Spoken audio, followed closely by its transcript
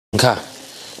看，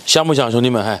香不香，兄弟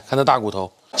们？哎，看这大骨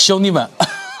头，兄弟们，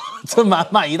这满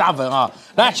满一大盆啊！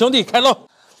来，兄弟开肉。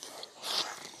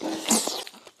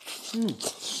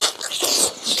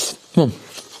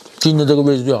今天这个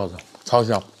位置最好吃，超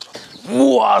香。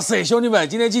哇塞，兄弟们，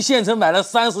今天去县城买了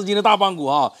30斤的大棒骨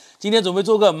啊！今天准备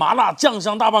做个麻辣酱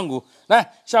香大棒骨，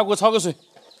来下锅焯个水。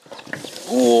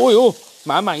哦呦，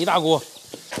满满一大锅，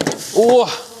哇，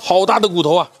好大的骨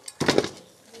头啊！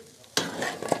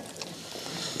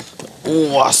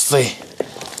哇塞，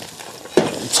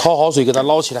焯好水给它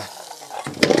捞起来。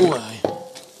哇，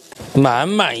满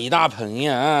满一大盆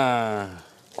呀！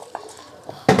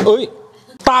哎，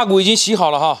大骨已经洗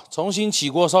好了哈，重新起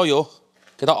锅烧油，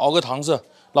给它熬个糖色。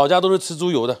老家都是吃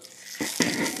猪油的，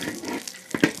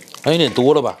还有点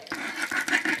多了吧？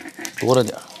多了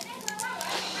点。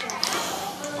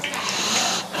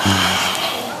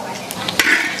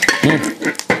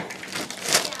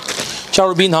加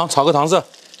入冰糖，炒个糖色。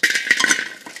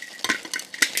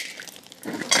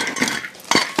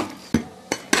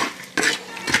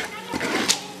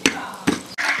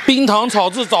冰糖炒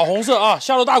至枣红色啊，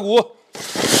下入大骨。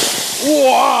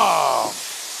哇！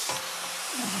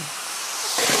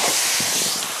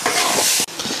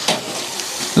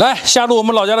来，下入我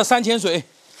们老家的3钱水，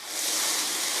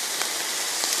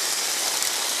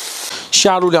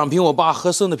下入2瓶我爸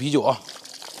喝剩的啤酒啊。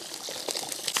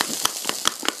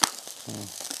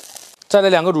再来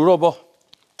2个卤肉包，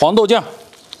黄豆酱，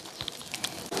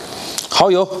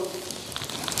蚝油，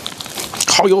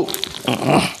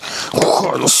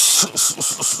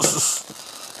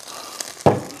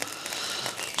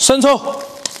生抽，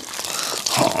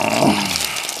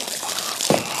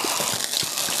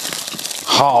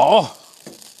好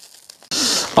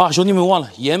啊，兄弟们忘了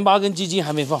盐巴跟鸡精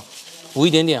还没放，补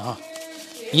一点点哈，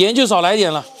盐就少来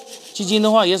点了，鸡精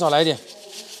的话也少来点，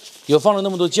有放了那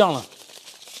么多酱了。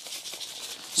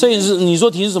摄影师，你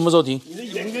说停是什么时候停？你的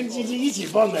盐跟鸡精一起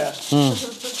放的呀？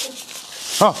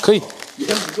啊，可以。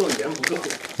盐不够，盐不够。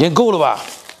盐够了吧？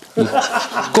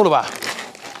够了吧？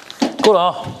够了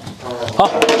啊！好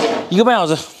，1个半小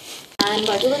时。干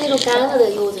吧，就跟那种干了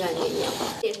的柚子感觉一样，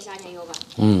也是虾甜柚吧？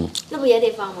那不也得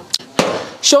放吗？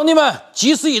兄弟们，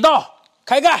吉时已到，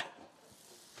开盖。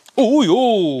哦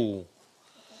呦，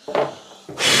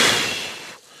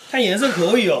看颜色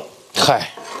可以哦。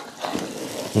嗨，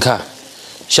你看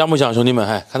香不香，兄弟们？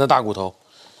哎，看这大骨头，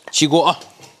起锅啊！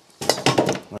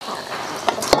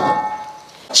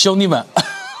兄弟们，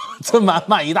这满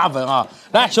满一大盆啊！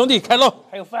来，兄弟开肉，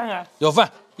还有饭啊？有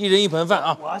饭，1人1盆饭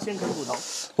啊！我要先啃骨头。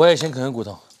我也先啃骨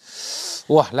头。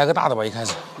哇，来个大的吧，一开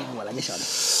始。我来个小的。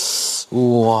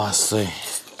哇塞，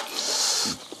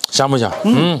香不香？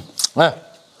哎，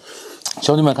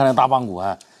兄弟们，看这大棒骨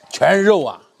啊，全肉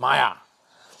啊，妈呀！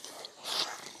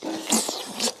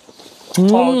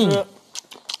好吃。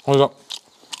我说，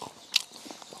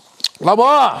老婆，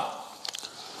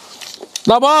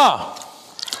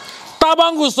大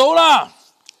棒骨熟了。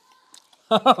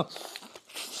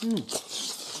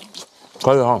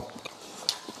可以哈。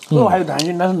肉还有弹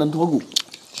性，但是能脱骨。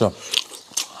是。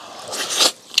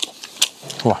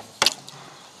哇。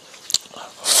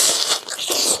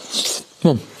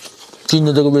今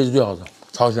天这个位置最好吃，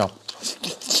超香。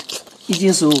1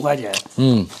斤15块钱。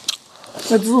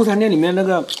那自助餐店里面那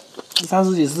个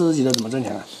30几、40几的怎么挣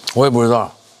钱啊？我也不知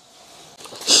道。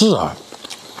是啊，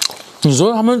你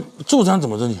说他们助餐怎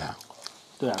么挣钱？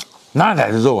对啊。哪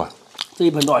来的肉啊？这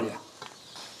一盆多少钱？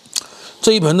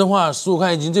这一盆的话，15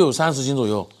块1斤，就有30斤左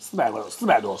右。400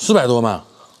多。 400多嘛。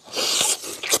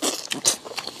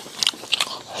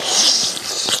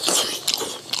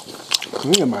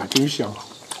也妈真香。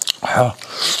哎呀，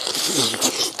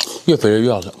越肥的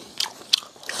越好吃。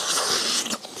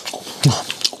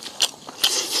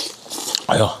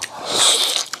哎呦，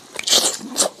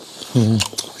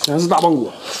全是大棒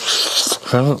骨，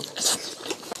全是。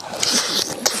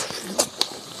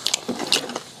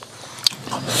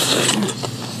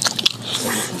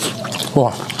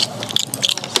哇，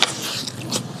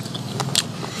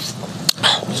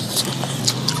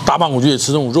大棒骨就得吃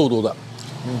这种肉多的。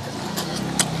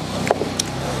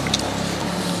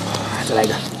再来一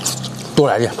个，多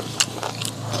来点。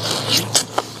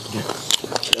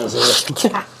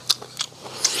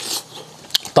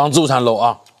当自助餐搂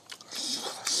啊！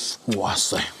哇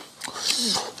塞，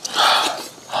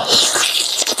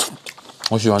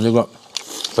我喜欢这个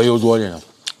肥油多一点的。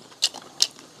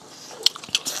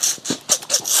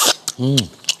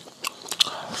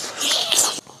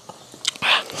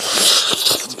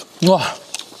哇！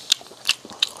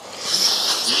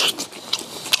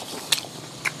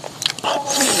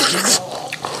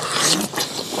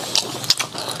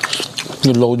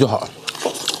你搂就好。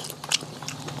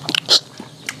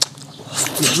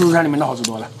比自助餐里面的好吃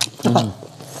多了。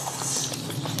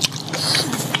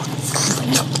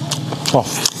哦，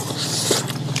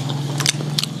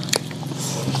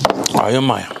哎呀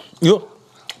妈呀！哟，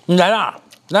你来啦，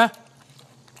来，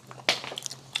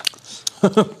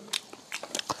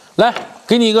来，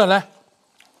给你一个，来，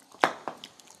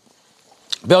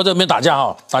不要在这边打架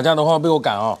啊！打架的话被我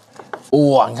赶啊！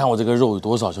哇，你看我这个肉有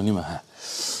多少，兄弟们！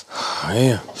哎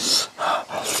呀，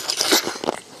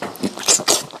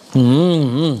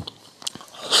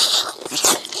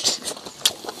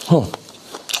哦。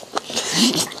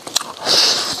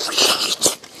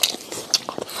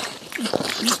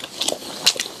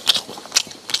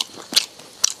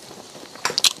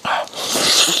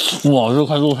哇，这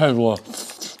块肉太多了，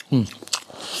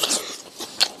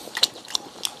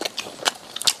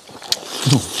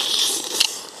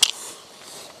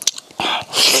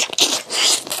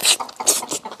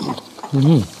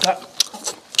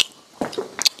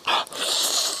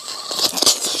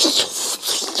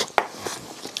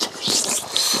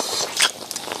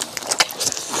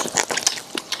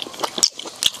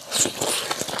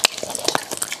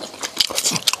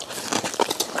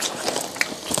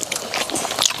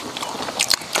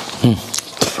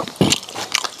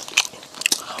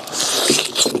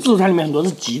自助餐里面很多是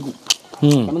脊骨，咱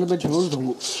们那边全都是豚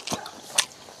骨。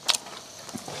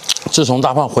自从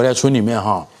大胖回来村里面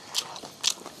哈，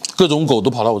各种狗都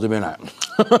跑到我这边来，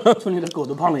村里的狗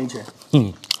都胖了一圈。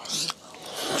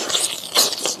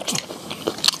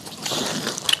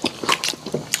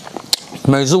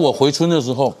每次我回村的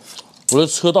时候，我的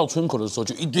车到村口的时候，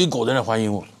就一堆狗在那欢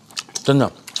迎我，真的。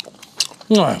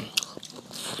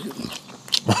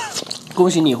恭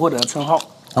喜你获得称号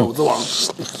“狗子王”。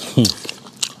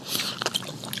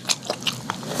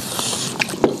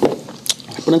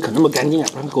不能啃那么干净啊，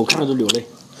不然狗看了都流泪。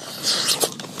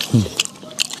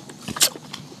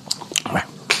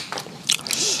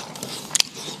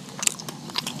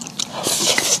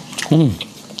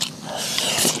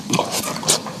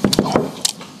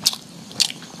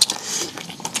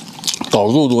搞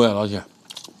肉多呀，老铁，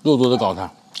肉多的搞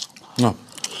它。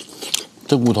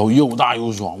这骨头又大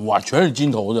又爽，哇，全是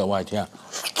金头的，我的天。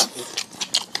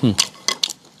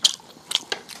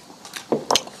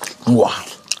哇。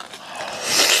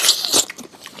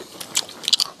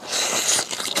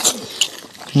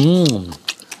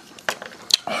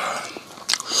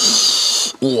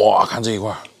哇，看这一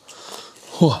块，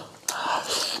哇，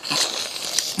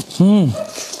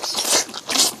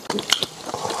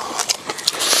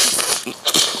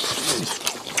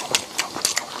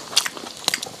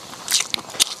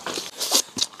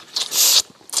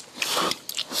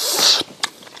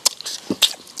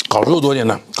搞肉多点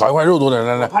的，搞一块肉多点，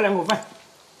来来，扒2口饭。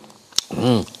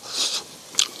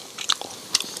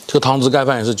这个汤汁盖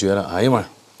饭也是绝了，哎呀妈呀，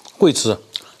会吃，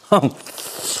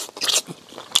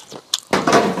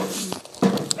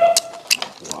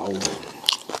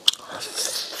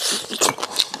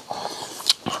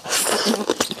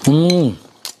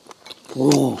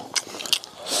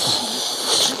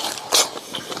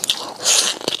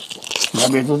你还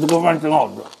别说，这个饭真好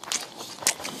吃。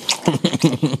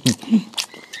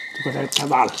这块太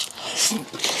大了。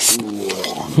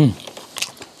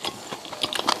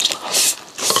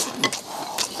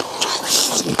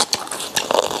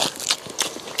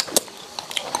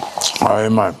哎呀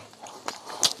妈呀！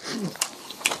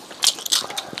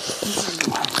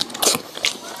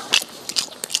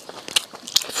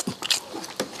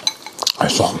哎，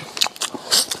爽！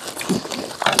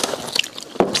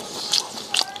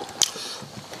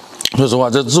说实话，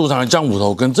这自助餐的酱骨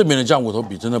头跟这边的酱骨头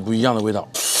比，真的不一样的味道。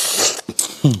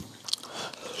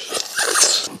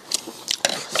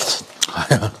哎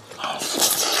呀，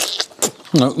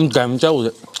你敢加我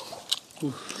的？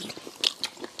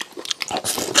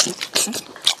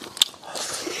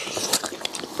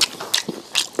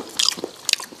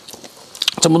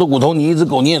这么多骨头，你一只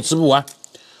狗你也吃不完，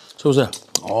是不是？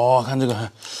哦，看这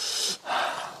个，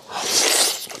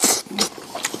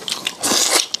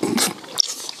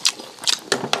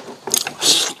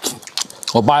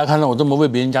我爸要看到我这么喂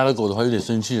别人家的狗的话，有点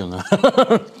生气了呢。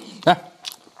来，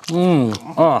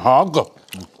好狗，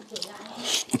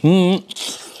一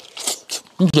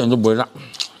点都不会辣。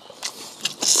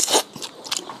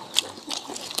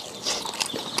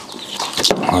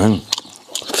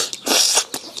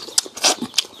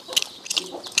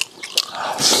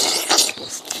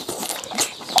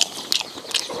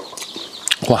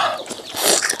哇，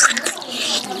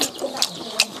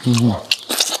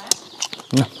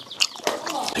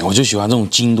我就喜欢这种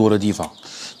筋多的地方，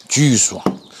巨爽。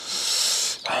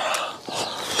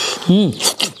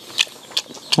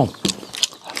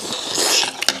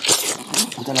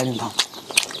我再来点汤。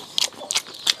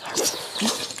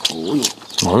哦呦，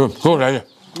哎呦，给我来点。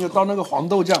又到那个黄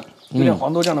豆酱，有点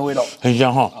黄豆酱的味道，很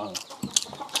香哈。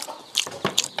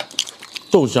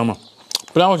豆香嘛。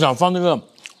本来我想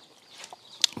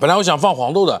放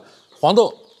黄豆的，黄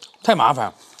豆太麻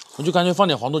烦，我就干脆放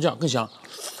点黄豆酱更香。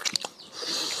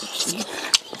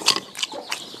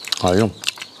哎呦，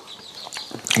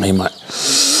哎呀妈呀，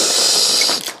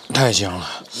太香了！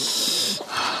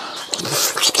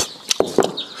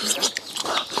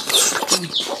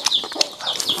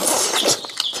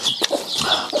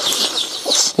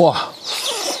哇，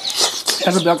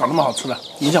下次不要搞那么好吃了，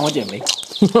影响我减肥。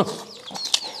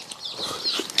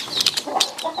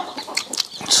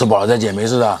吃饱了再减肥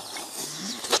似的。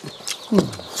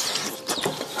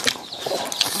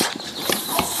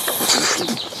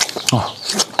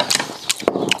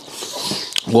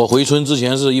我回村之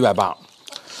前是180，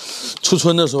出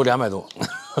村的时候200多。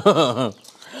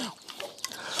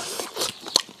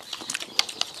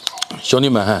兄弟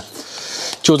们，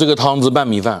就这个汤汁拌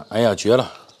米饭，哎呀，绝了！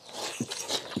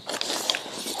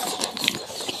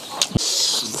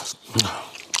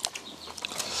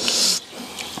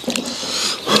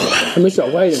还没小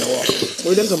块一点的我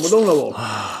有点啃不动了我。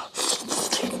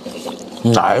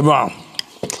来吧，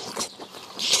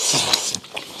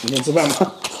今天吃饭吗？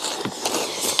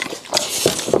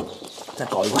再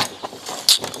搞一块。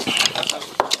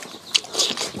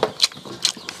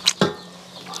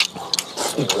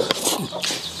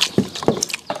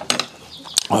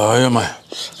哎呀妈呀！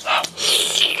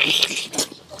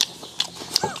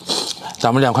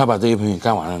咱们2块把这一盆给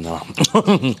干完了，你知道吧？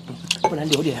不然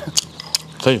留点。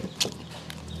可以。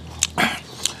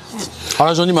好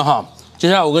了，兄弟们哈，接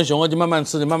下来我跟熊哥就慢慢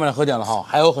吃，就慢慢的喝点了哈。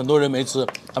还有很多人没吃，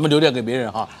咱们留点给别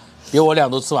人哈。别我俩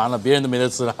都吃完了，别人都没得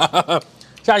吃了。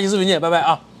下期视频见，拜拜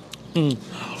啊！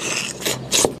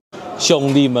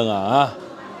兄弟们啊，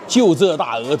就这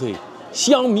大鹅腿，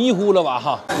香迷糊了吧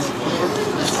哈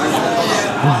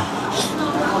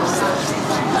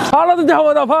！Hello， 大家好，我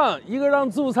是大胖，一个让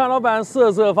自助餐老板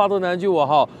瑟瑟发抖难句我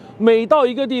哈。每到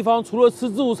一个地方，除了吃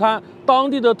自助餐，当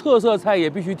地的特色菜也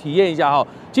必须体验一下哈。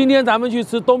今天咱们去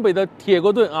吃东北的铁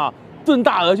锅炖啊，炖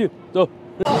大鹅去，走。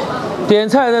点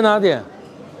菜在哪点？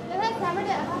点菜前面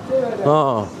点哈。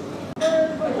啊。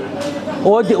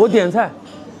我点菜。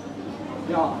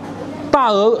大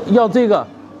鹅要这个，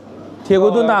铁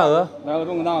锅炖大鹅。来个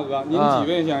炖个大鹅，您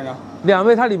几位先生？2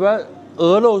位，它里边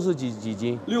鹅肉是几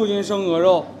斤？6斤生鹅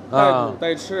肉，带骨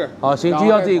带翅。好，行，就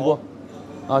要这一锅。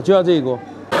啊，就要这一锅。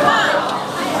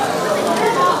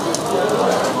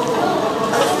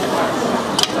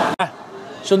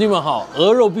兄弟们好，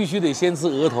鹅肉必须得先吃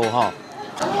鹅头哈，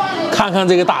看看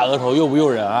这个大鹅头诱不诱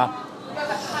人啊？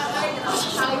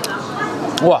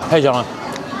哇，太香了，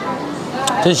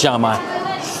真香吗？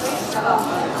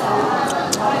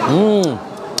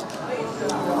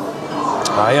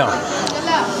哎呀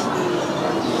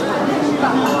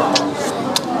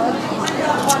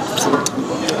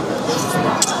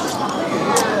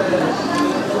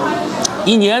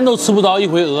，1年都吃不着一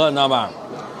回鹅，你知道吧？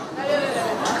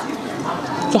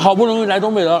这好不容易来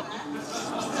东北了，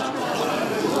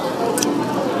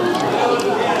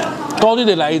高低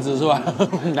得来一只是吧？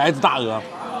来一只大鹅，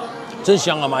真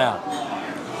香啊妈呀！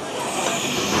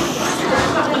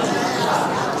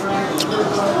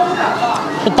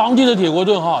这当地的铁锅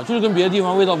炖哈，就是跟别的地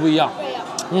方味道不一样。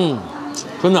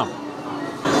真的。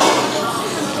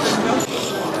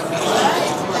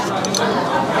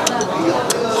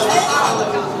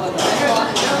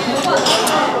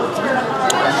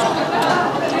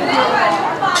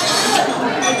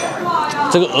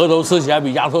这个鹅头吃起来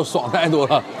比鸭头爽太多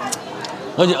了，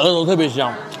而且鹅头特别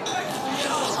香。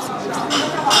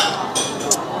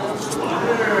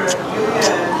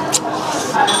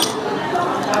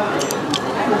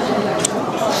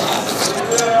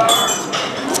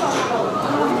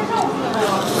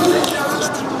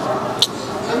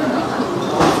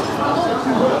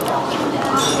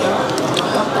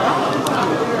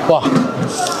哇！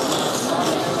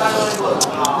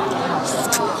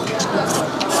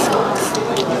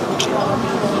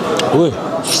喂，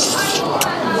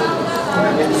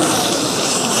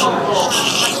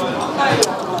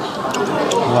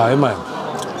哎呀妈呀！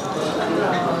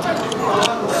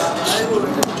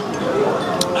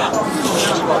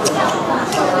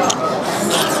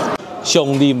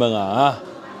兄弟们啊，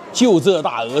就这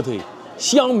大鹅腿，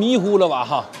香迷糊了吧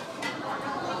哈！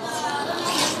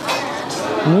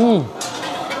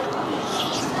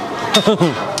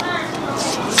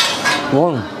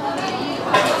哇！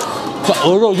这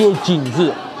鹅肉就是紧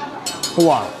致，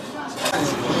哇！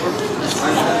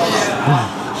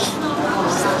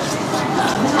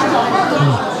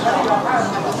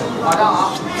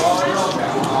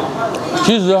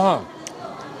其实哈，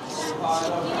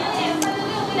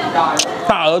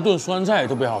大鹅炖酸菜也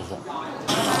特别好吃。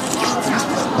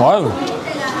哎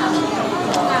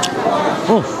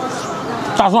呦，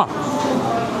大蒜，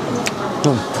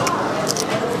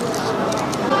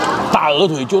大鹅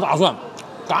腿就大蒜，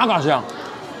嘎嘎香。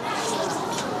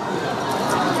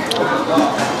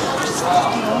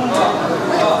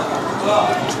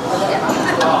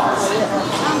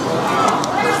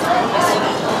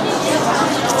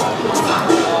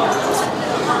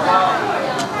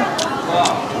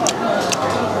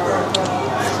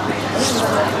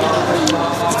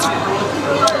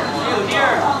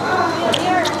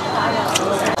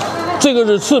这个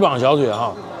是翅膀小腿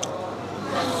哈，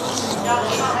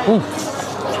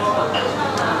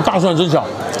大蒜真香，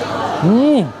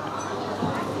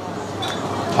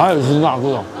还有是大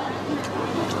骨头，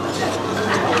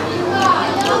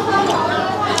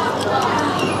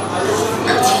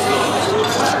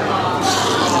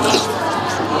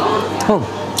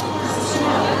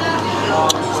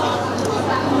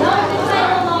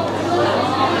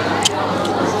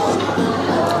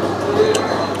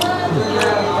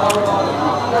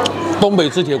东北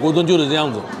吃铁锅炖就是这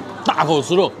样子，大口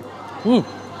吃肉，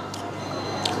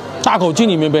大口进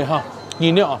里面呗哈，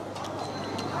饮料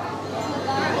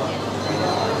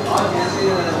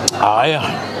啊，哎呀，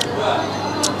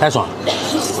太爽了，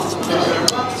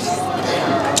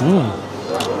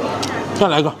再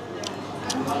来个，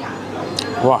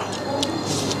哇，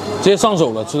直接上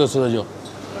手了，吃着吃着就，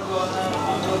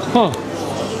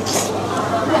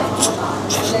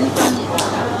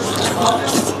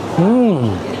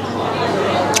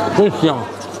真香。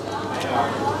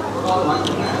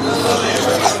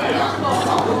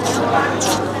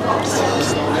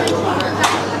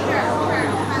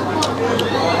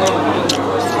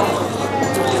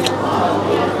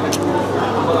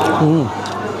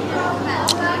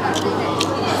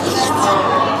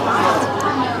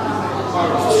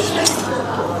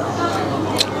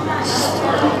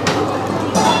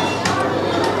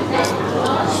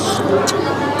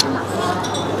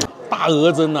大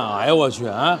鹅胗呐，哎呀我去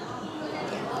啊！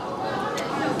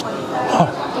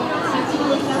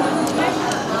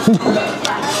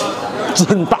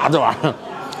真大这玩意儿，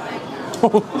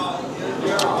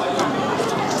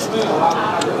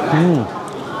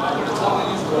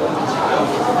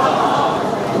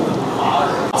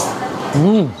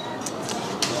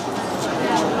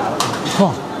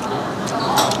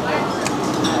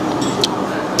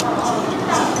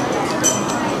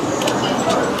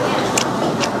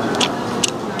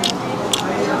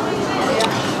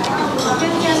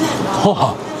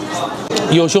哇！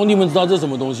有兄弟们知道这是什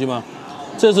么东西吗？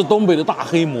这是东北的大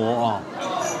黑馍啊！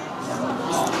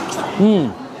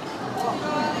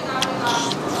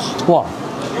哇，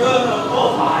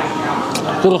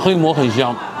这个黑馍很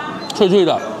香，脆脆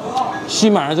的，吸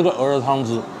满了这个鹅的汤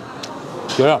汁，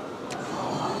绝了！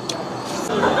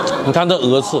你看这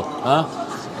鹅翅啊！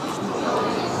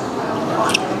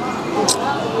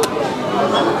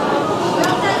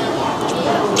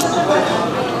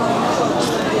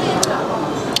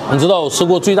你知道我吃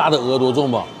过最大的鹅多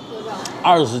重吧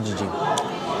？20几斤。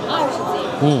20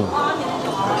斤。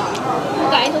我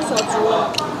感觉都小猪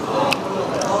了。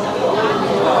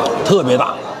特别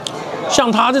大，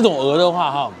像它这种鹅的话，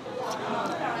哈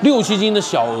，6、7斤的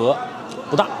小鹅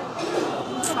不大，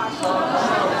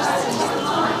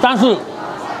但是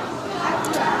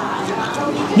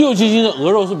6、7斤的鹅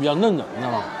肉是比较嫩的，你知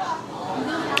道吗？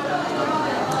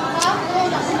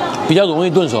比较容易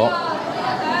炖熟。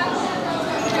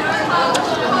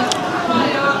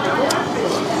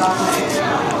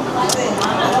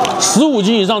15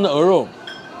斤以上的鹅肉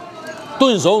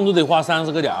炖熟，你都得花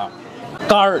30个点儿。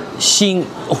肝儿心，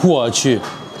我去，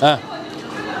哎，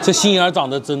这心眼长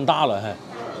得真大了，还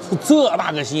这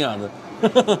大个心眼子，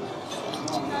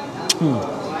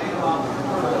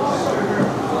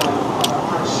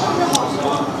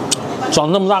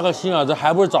长那么大个心眼子，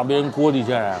还不是长别人锅底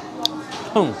下来？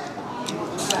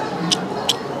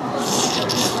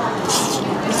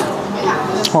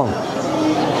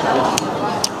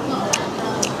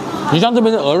你像这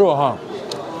边的鹅肉哈，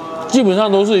基本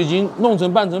上都是已经弄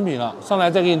成半成品了，上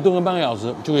来再给你炖个半个小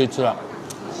时就可以吃了。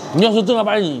你要是正儿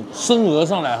八经生鹅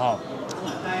上来哈，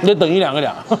你得等1、2个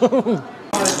点。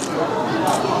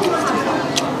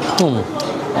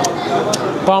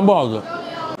当然不好吃，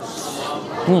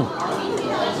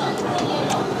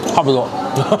差不多。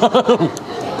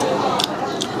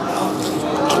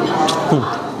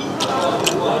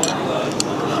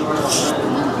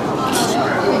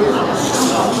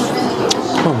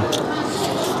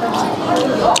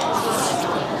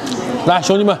来，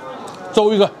兄弟们，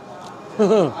周一个，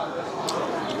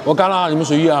我干了啊，你们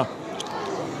随意啊。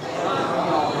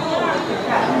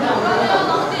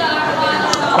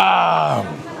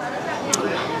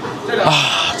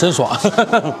真爽！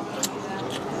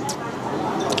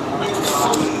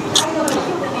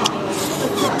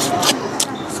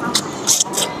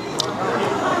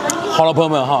好了，朋友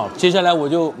们哈，接下来我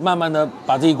就慢慢的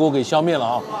把这一锅给消灭了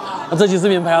啊。那这期视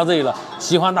频拍到这里了，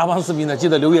喜欢大胖视频的记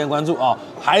得留言关注啊。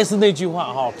还是那句话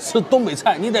哈，吃东北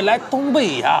菜你得来东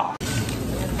北呀。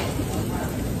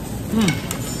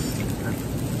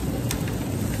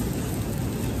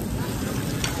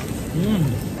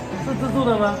是自助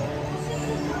的吗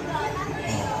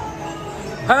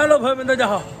？Hello， 朋友们，大家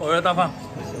好，我是大胖。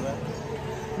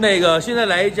现在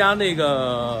来一家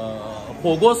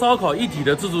火锅烧烤一体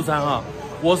的自助餐啊，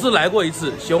我是来过一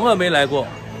次，熊二没来过，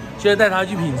现在带他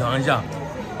去品尝一下，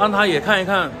让他也看一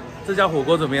看这家火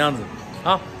锅怎么样子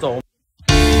啊，走。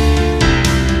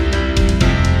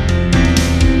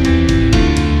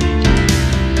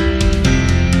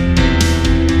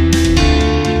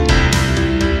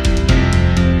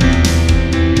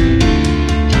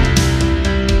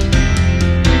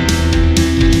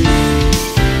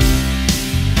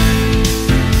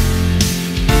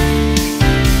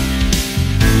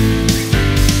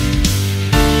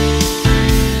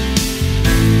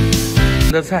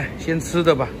的菜先吃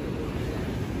的吧，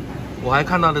我还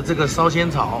看到了这个烧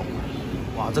仙草，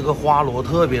哇，这个花螺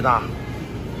特别大，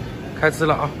开吃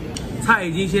了啊！菜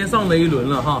已经先上了一轮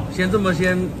了哈，先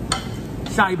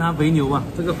下一盘肥牛吧，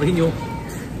这个肥牛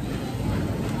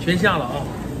全下了啊！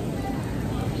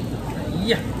哎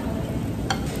呀，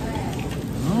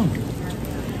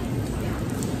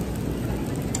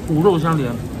骨肉相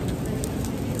连。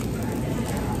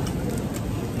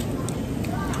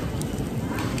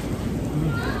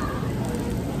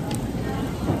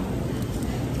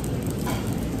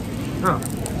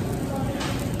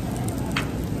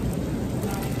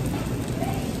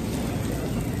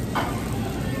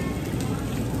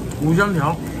五香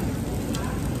条，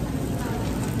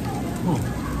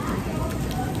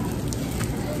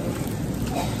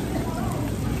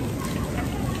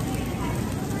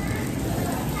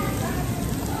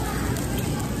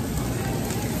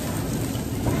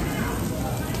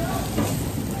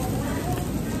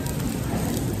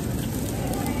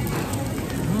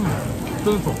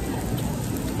真爽，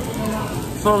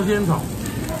烧仙草，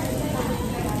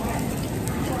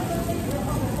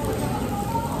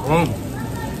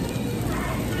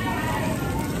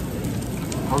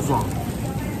好爽，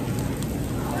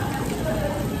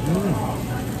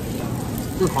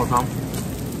这烤肠，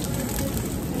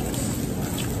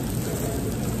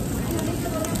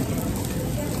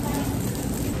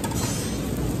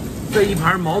这一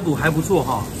盘毛肚还不错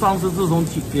哈。上次自从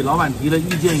给老板提了意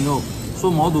见以后，说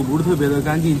毛肚不是特别的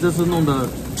干净，这次弄的，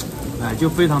哎，就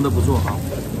非常的不错哈。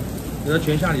给它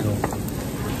全下里头，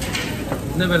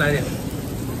那边来点。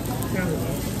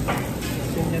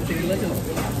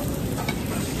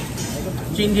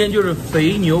今天就是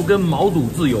肥牛跟毛肚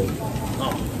自由啊！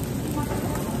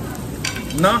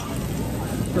那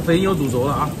这肥牛煮熟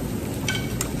了啊，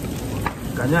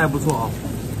感觉还不错啊。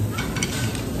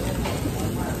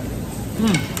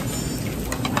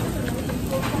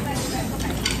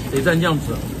得蘸酱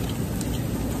吃。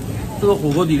这个火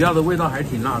锅底料的味道还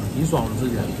挺辣的，挺爽的。之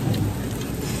前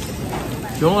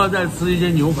熊二在吃一些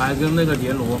牛排跟那个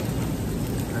田螺。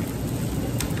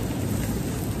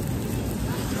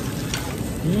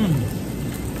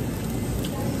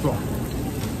爽！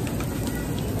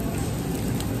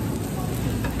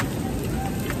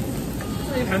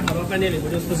这一盘跑到饭店里不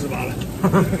就48了？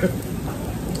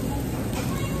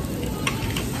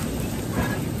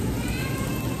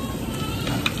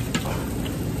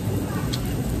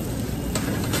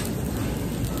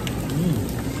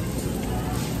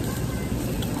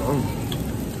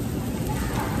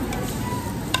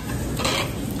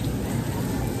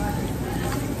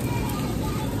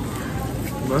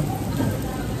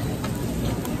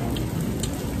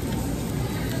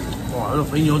哇，这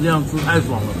肥牛这样吃太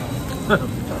爽了！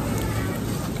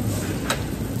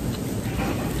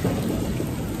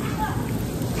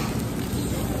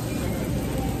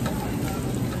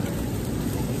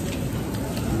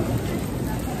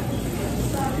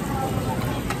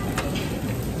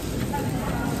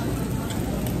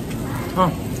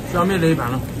消灭了一盘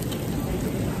了。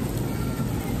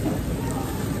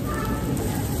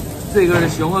这个是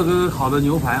熊二哥哥烤的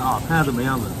牛排啊，看下怎么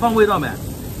样子，放味道没？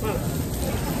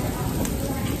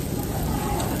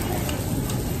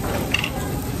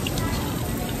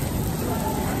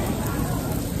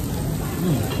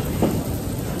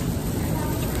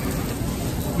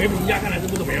没评价，看来是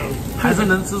不怎么样。还是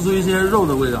能吃出一些肉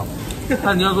的味道。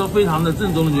但你要说非常的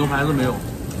正宗的牛排是没有，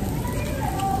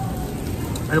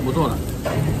还是不错的。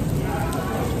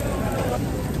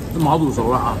这毛肚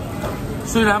熟了啊，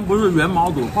虽然不是原毛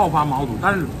肚、泡发毛肚，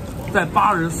但是在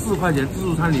8人4块钱自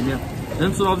助餐里面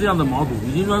能吃到这样的毛肚，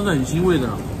已经算是很欣慰的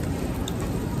了。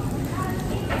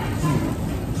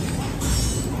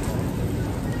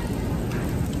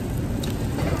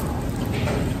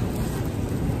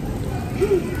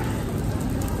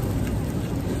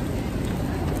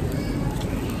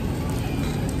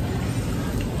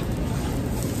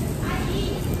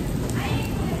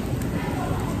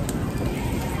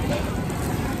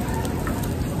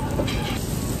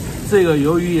这个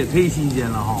鱿鱼也忒新鲜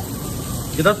了哈，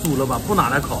给它煮了吧，不拿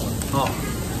来烤了啊，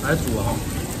来煮哈，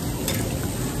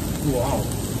哇，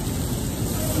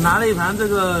拿了一盘这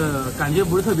个感觉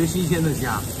不是特别新鲜的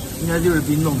虾，应该就是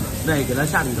冰冻的，对，给它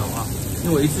下里头啊，因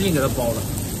为我一次性给它包了。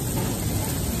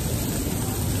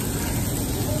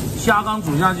虾刚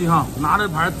煮下去哈，拿了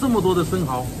盘这么多的生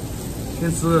蚝，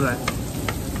先吃着来。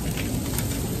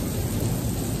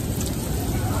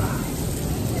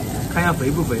看一下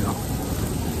肥不肥啊？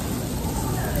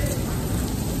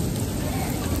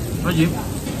还行，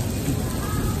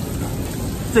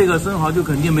这个生蚝就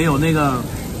肯定没有那个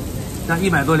像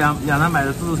100多200、200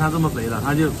的自助餐这么肥了，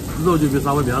它就肉就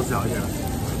稍微比较小一点了。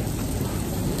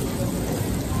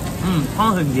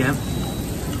汤很甜，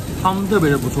汤特别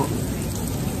的不错。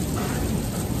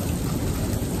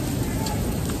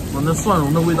哇，那蒜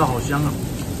蓉的味道好香啊！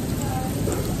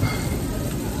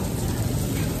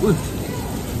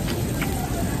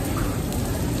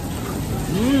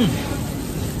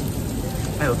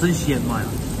哎呦，真鲜嘛呀！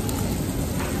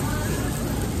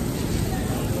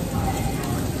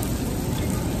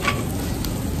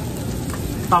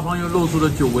大胖又露出了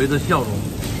久违的笑容。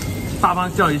大胖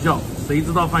笑一笑，谁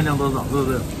知道饭量多少，是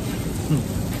不是？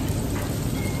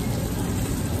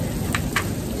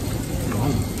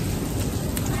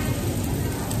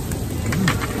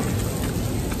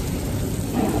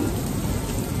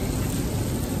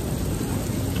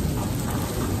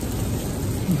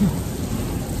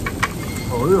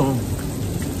哎呦，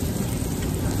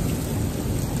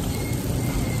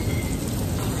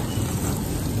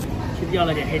去掉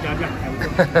了点黑椒酱，还不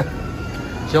错。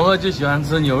熊二就喜欢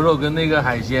吃牛肉跟那个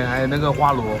海鲜，还有那个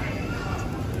花螺。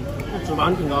脂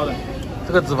肪挺高的。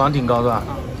这个脂肪挺高的吧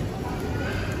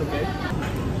？OK。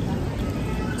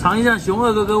尝一下熊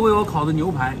二哥哥为我烤的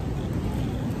牛排。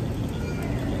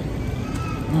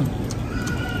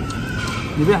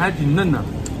里面还挺嫩的。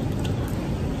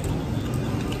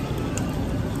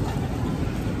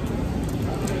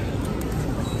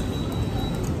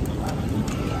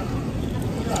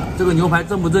这个牛排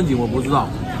正不正经我不知道，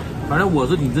反正我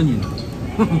是挺正经的。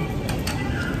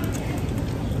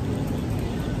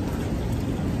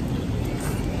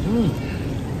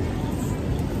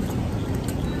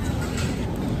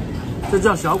这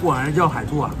叫小果还是叫海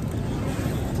兔啊？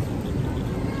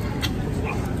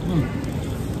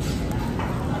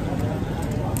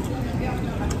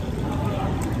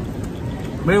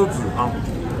没有籽啊。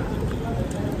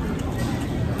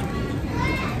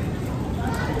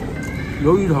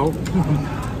鱿鱼头，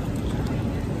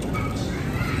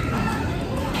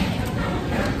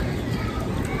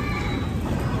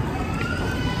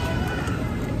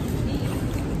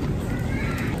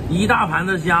一大盘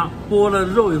的虾，剥了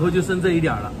肉以后就剩这一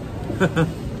点了。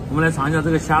我们来尝一下这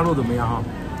个虾肉怎么样哈？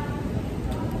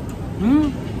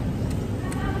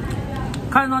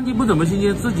看上去不怎么新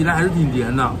鲜，吃起来还是挺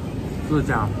甜的，这个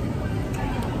虾。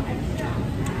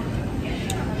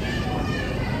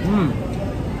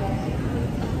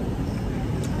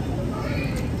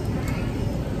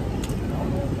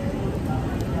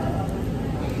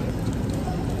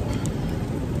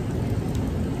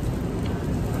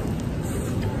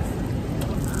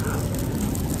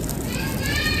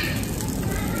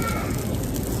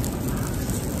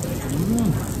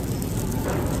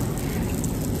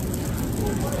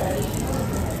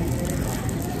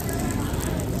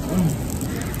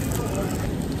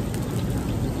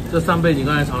这3倍你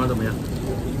刚才尝的怎么样？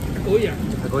还可以啊。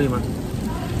还可以吗？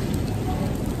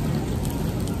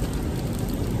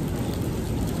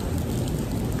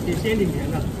挺鲜挺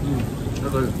甜的。还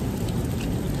可以。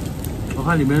我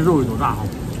看里面肉有多大哈。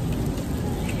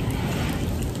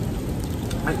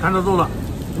哎，看到肉了。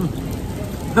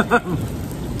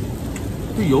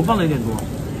这油放的有点多。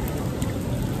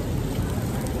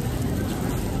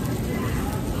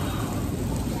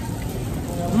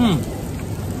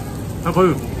还可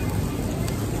以。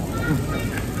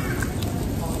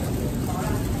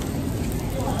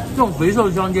这种肥瘦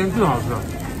相间最好吃。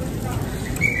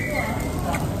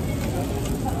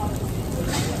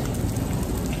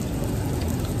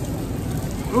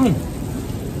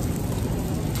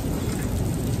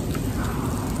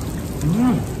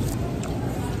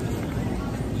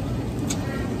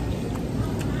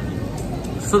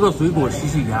吃个水果洗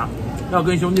洗牙，要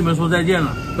跟兄弟们说再见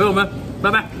了，朋友们，拜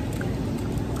拜，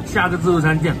下个自助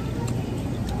餐见。